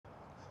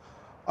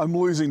I'm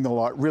losing the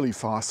light really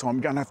fast, so I'm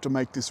going to have to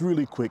make this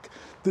really quick.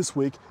 This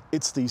week,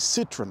 it's the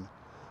Citroen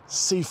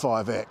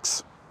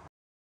C5x.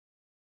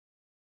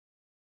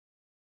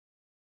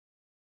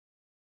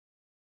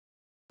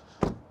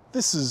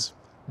 This is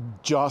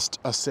just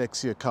a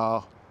sexier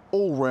car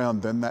all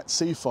round than that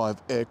C5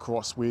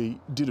 Aircross we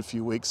did a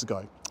few weeks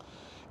ago.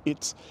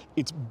 It's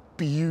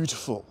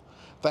beautiful.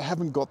 They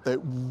haven't got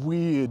that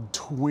weird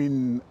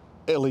twin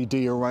LED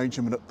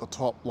arrangement at the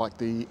top like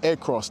the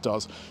Aircross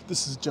does.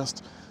 This is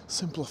just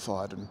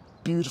simplified and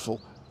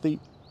beautiful. The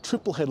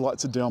triple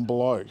headlights are down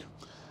below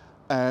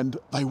and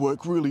they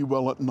work really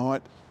well at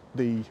night.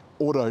 The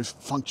auto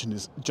function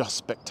is just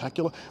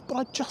spectacular, but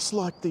I just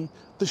like the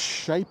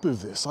shape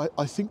of this.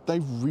 I think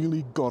they've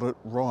really got it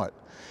right.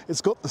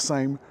 It's got the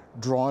same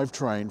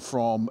drivetrain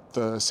from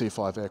the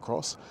C5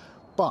 Aircross,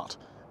 but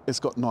it's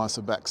got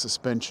nicer back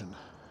suspension,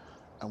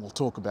 and we'll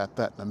talk about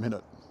that in a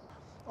minute.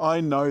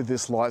 I know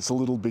this light's a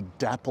little bit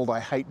dappled. I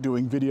hate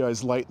doing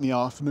videos late in the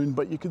afternoon,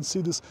 but you can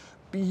see this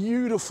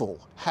beautiful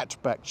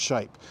hatchback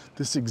shape,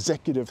 this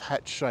executive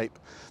hatch shape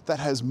that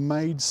has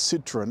made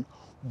Citroen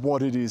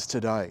what it is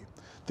today.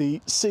 The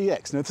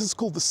CX, now this is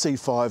called the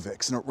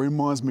C5X, and it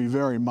reminds me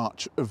very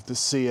much of the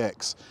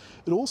CX.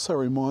 It also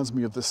reminds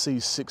me of the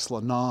C6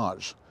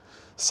 Lainage.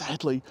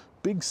 Sadly,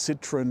 big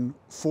Citroen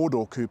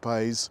four-door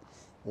coupes,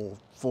 or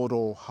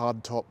four-door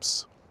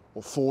hardtops,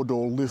 or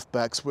four-door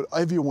liftbacks,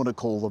 whatever you want to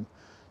call them,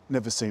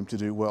 never seem to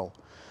do well.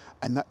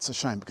 And that's a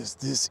shame, because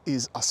this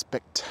is a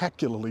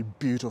spectacularly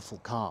beautiful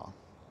car.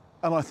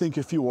 And I think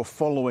if you were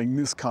following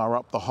this car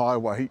up the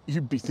highway,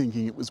 you'd be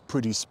thinking it was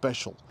pretty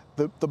special.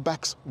 The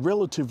back's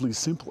relatively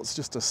simple. It's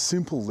just a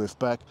simple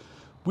liftback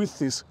with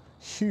this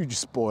huge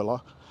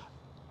spoiler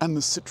and the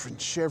Citroen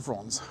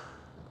chevrons.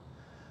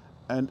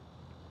 And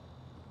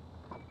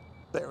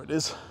there it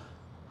is.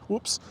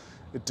 Whoops,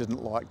 it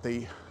didn't like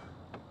the,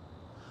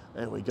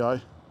 there we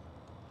go.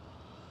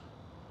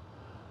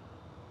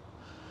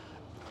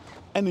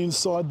 And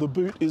inside the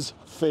boot is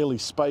fairly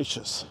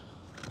spacious.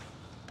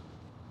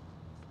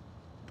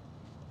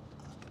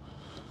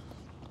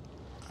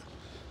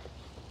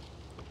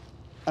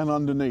 And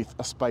underneath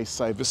a space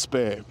saver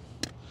spare.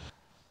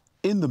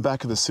 In the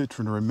back of the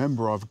Citroen,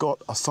 remember, I've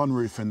got a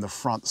sunroof in the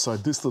front, so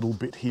this little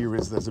bit here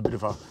is, there's a bit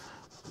of a,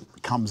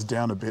 comes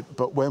down a bit,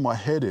 but where my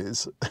head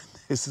is,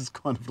 there's this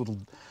kind of little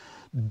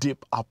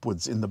dip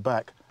upwards in the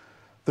back.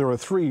 There are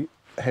 3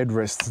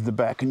 headrests in the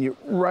back, and you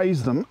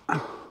raise them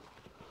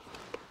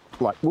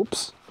like,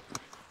 whoops,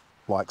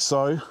 like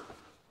so,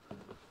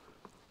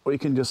 or you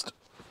can just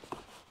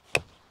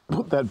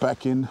put that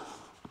back in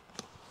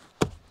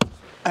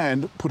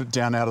and put it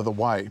down out of the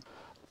way.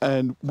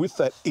 And with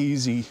that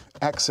easy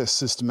access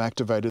system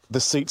activated, the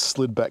seats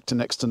slid back to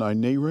next to no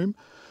knee room,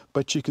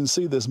 but you can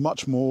see there's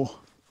much more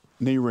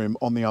knee room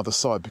on the other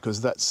side because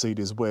that seat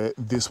is where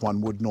this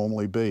one would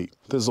normally be.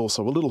 There's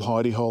also a little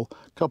hidey hole,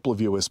 a couple of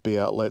USB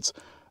outlets,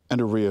 and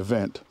a rear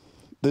vent.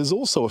 There's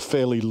also a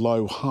fairly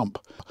low hump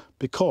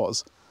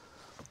because,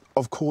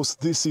 of course,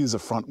 this is a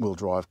front-wheel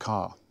drive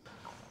car.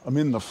 I'm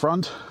in the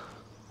front,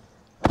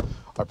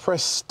 I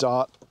press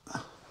start,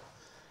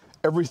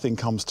 everything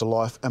comes to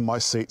life and my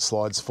seat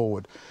slides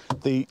forward.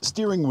 The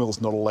steering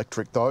wheel's not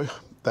electric though.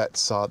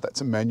 That's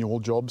a manual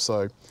job,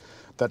 so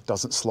that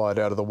doesn't slide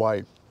out of the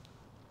way.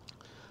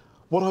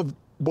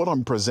 What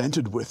I'm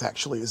presented with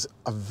actually is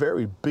a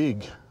very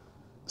big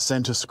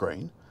center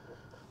screen.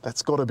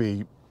 That's got to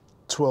be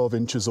 12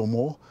 inches or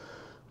more,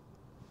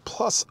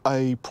 plus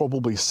a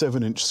probably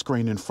 7-inch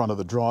screen in front of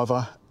the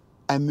driver,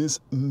 and this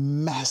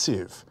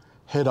massive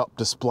head-up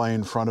display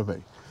in front of me.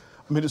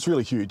 I mean, it's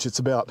really huge. It's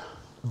about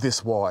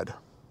this wide.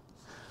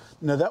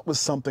 Now that was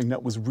something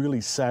that was really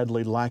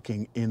sadly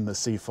lacking in the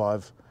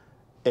C5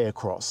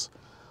 Aircross.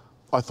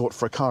 I thought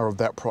for a car of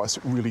that price,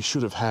 it really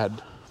should have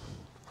had,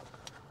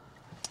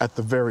 at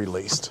the very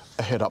least,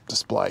 a head-up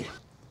display.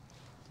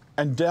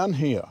 And down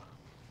here,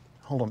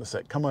 hold on a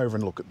sec, come over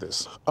and look at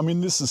this. I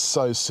mean, this is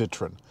so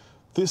Citroen.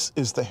 This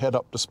is the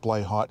head-up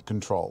display height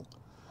control.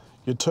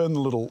 You turn the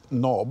little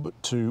knob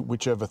to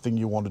whichever thing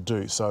you want to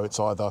do. So it's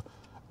either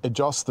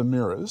adjust the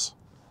mirrors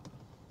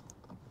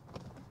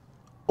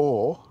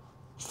or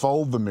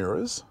fold the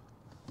mirrors,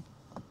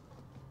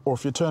 or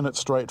if you turn it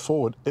straight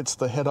forward, it's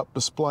the head-up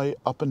display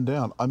up and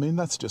down. I mean,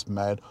 that's just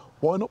mad.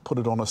 Why not put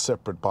it on a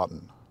separate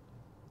button?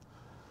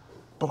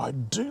 But I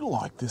do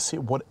like this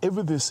here.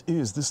 Whatever this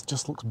is, this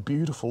just looks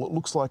beautiful. It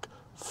looks like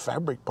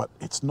fabric, but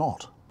it's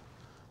not.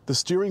 The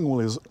steering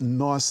wheel is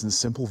nice and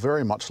simple,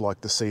 very much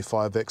like the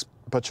C5X,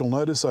 but you'll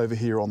notice over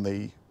here on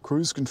the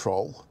cruise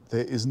control,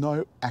 there is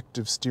no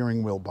active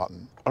steering wheel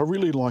button. I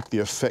really like the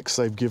effects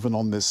they've given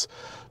on this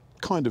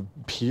kind of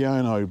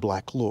piano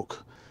black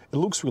look. It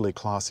looks really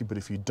classy, but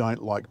if you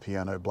don't like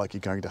piano black,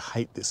 you're going to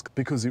hate this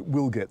because it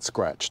will get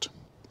scratched.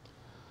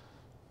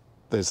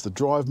 There's the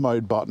drive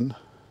mode button,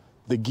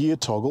 the gear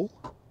toggle,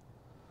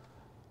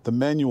 the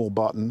manual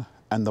button,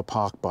 and the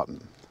park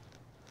button.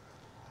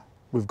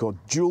 We've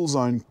got dual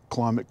zone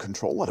climate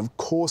control that of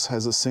course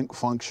has a sync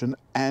function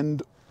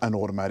and an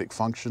automatic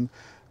function,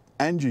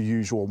 and your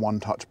usual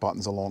one-touch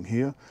buttons along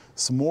here.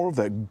 Some more of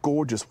that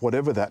gorgeous,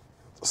 whatever that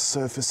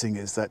surfacing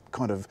is, that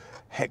kind of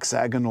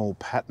hexagonal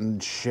pattern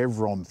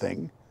chevron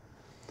thing.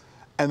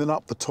 And then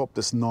up the top,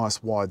 this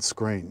nice wide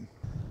screen.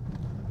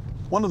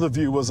 One of the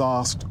viewers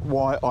asked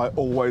why I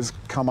always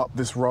come up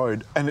this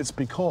road, and it's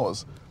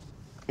because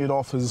it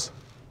offers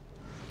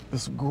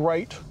this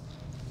great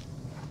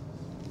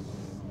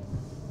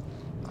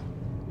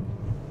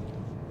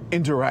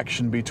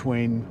interaction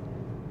between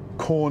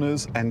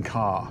corners and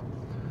car.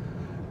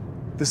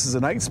 This is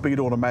an 8-speed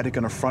automatic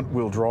and a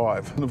front-wheel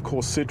drive. And of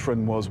course,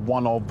 Citroen was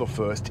one of the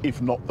first,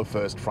 if not the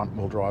first,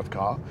 front-wheel drive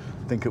car.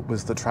 I think it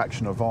was the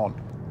Traction Avant.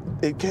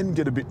 It can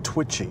get a bit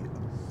twitchy,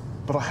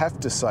 but I have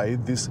to say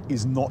this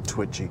is not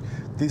twitchy.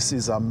 This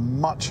is a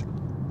much,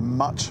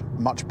 much,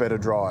 much better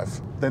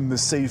drive than the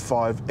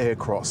C5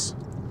 Aircross.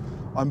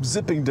 I'm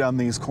zipping down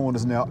these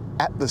corners now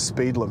at the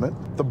speed limit.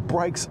 The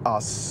brakes are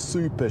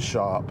super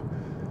sharp.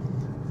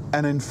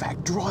 And in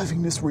fact,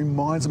 driving this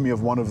reminds me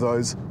of one of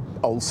those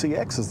old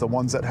CXs, the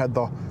ones that had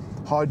the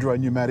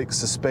hydro-pneumatic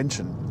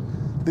suspension.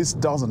 This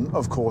doesn't,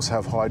 of course,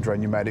 have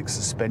hydro-pneumatic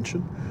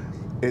suspension.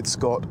 It's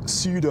got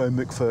pseudo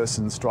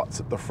McPherson struts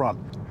at the front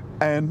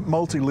and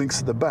multi-links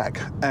at the back.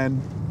 And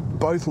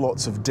both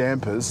lots of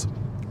dampers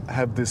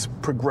have this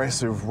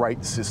progressive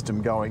rate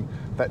system going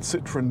that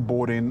Citroen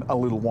brought in a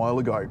little while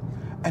ago.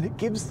 And it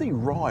gives the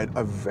ride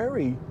a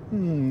very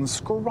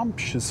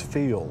scrumptious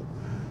feel.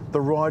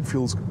 The ride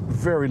feels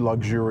very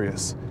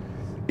luxurious.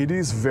 It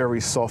is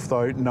very soft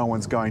though, no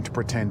one's going to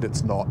pretend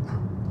it's not.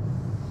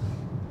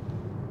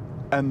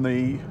 And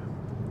the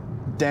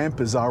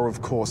dampers are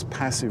of course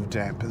passive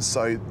dampers,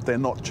 so they're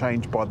not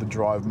changed by the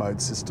drive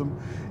mode system.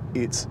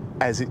 It's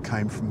as it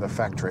came from the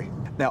factory.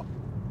 Now,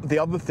 the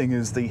other thing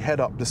is the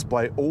head-up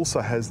display also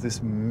has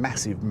this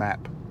massive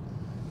map.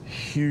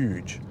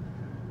 Huge.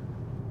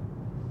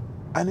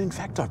 And in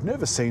fact, I've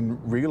never seen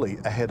really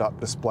a head-up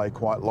display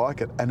quite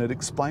like it, and it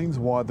explains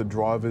why the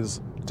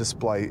driver's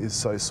display is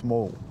so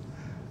small.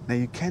 Now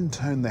you can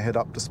turn the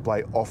head-up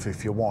display off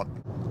if you want.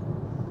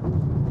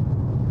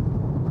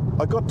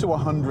 I got to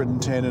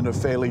 110 in a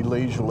fairly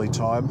leisurely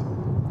time.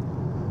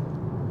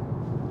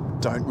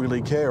 Don't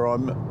really care,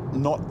 I'm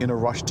not in a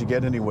rush to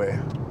get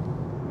anywhere.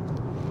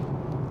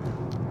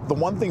 The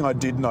one thing I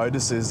did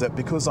notice is that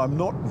because I'm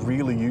not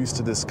really used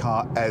to this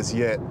car as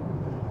yet,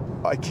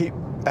 I keep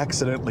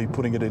accidentally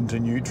putting it into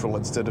neutral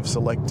instead of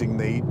selecting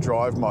the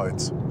drive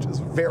modes, which is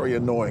very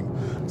annoying.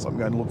 So I'm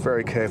going to look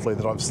very carefully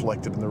that I've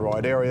selected in the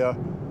right area,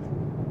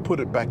 put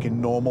it back in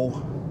normal,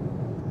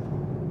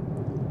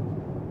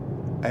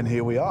 and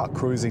here we are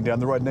cruising down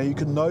the road. Now you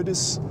can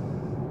notice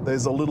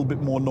there's a little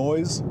bit more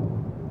noise,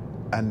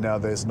 and now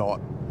there's not.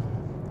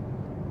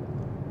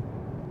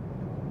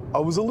 I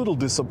was a little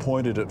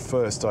disappointed at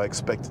first. I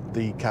expected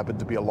the cabin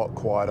to be a lot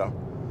quieter,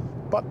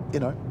 but you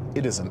know,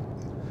 it isn't.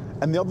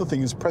 And the other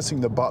thing is pressing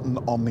the button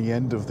on the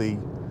end of the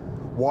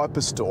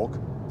wiper stalk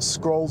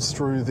scrolls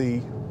through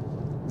the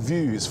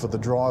views for the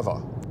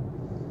driver.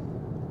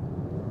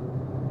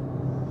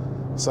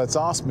 So it's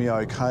asked me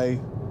okay,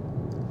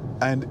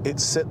 and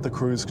it's set the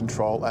cruise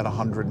control at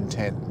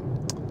 110.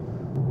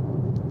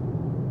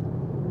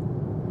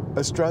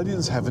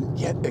 Australians haven't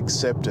yet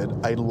accepted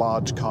a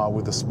large car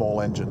with a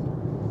small engine.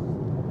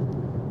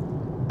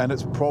 And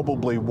it's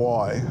probably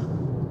why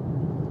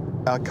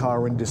our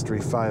car industry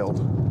failed.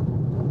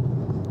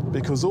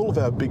 Because all of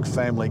our big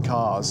family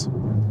cars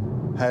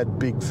had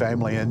big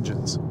family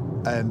engines,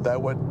 and they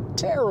were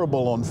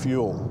terrible on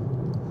fuel.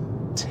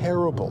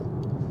 Terrible.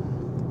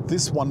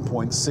 This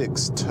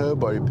 1.6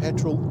 turbo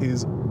petrol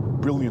is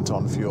brilliant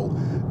on fuel,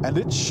 and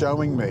it's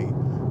showing me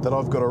that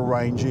I've got a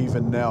range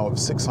even now of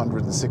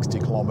 660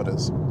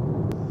 kilometers.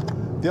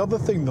 The other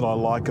thing that I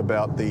like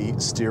about the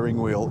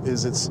steering wheel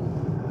is its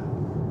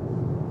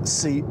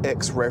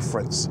CX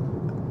reference.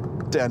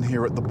 Down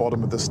here at the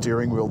bottom of the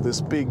steering wheel,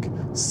 this big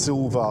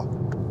silver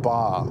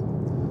bar.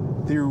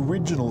 The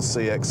original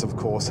CX, of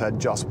course, had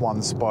just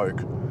one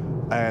spoke,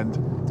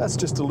 and that's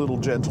just a little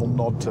gentle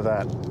nod to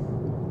that.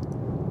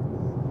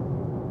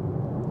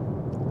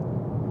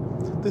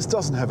 This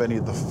doesn't have any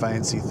of the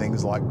fancy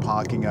things like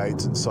parking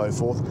aids and so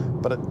forth,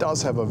 but it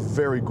does have a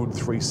very good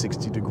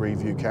 360-degree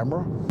view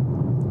camera.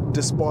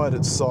 Despite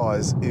its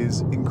size, it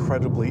is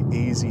incredibly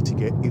easy to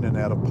get in and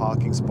out of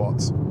parking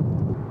spots.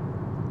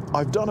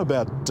 I've done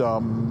about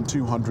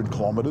 200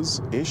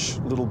 kilometers-ish,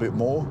 a little bit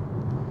more,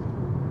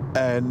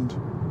 and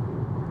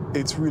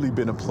it's really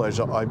been a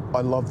pleasure. I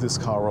love this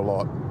car a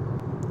lot.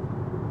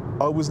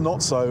 I was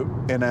not so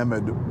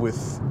enamored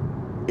with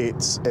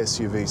its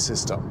SUV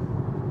sister.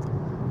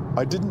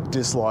 I didn't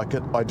dislike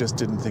it, I just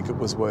didn't think it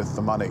was worth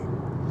the money.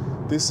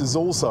 This is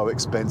also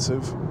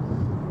expensive,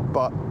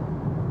 but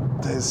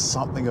there's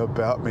something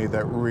about me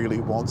that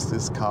really wants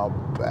this car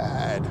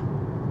bad.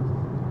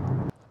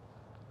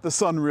 The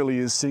sun really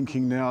is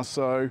sinking now,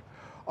 so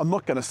I'm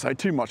not going to say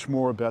too much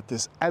more about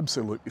this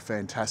absolutely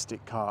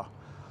fantastic car.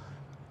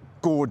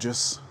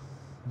 Gorgeous,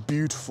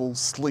 beautiful,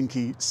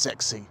 slinky,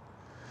 sexy.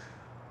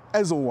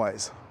 As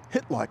always,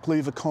 hit like,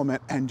 leave a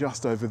comment, and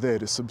just over there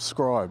to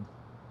subscribe.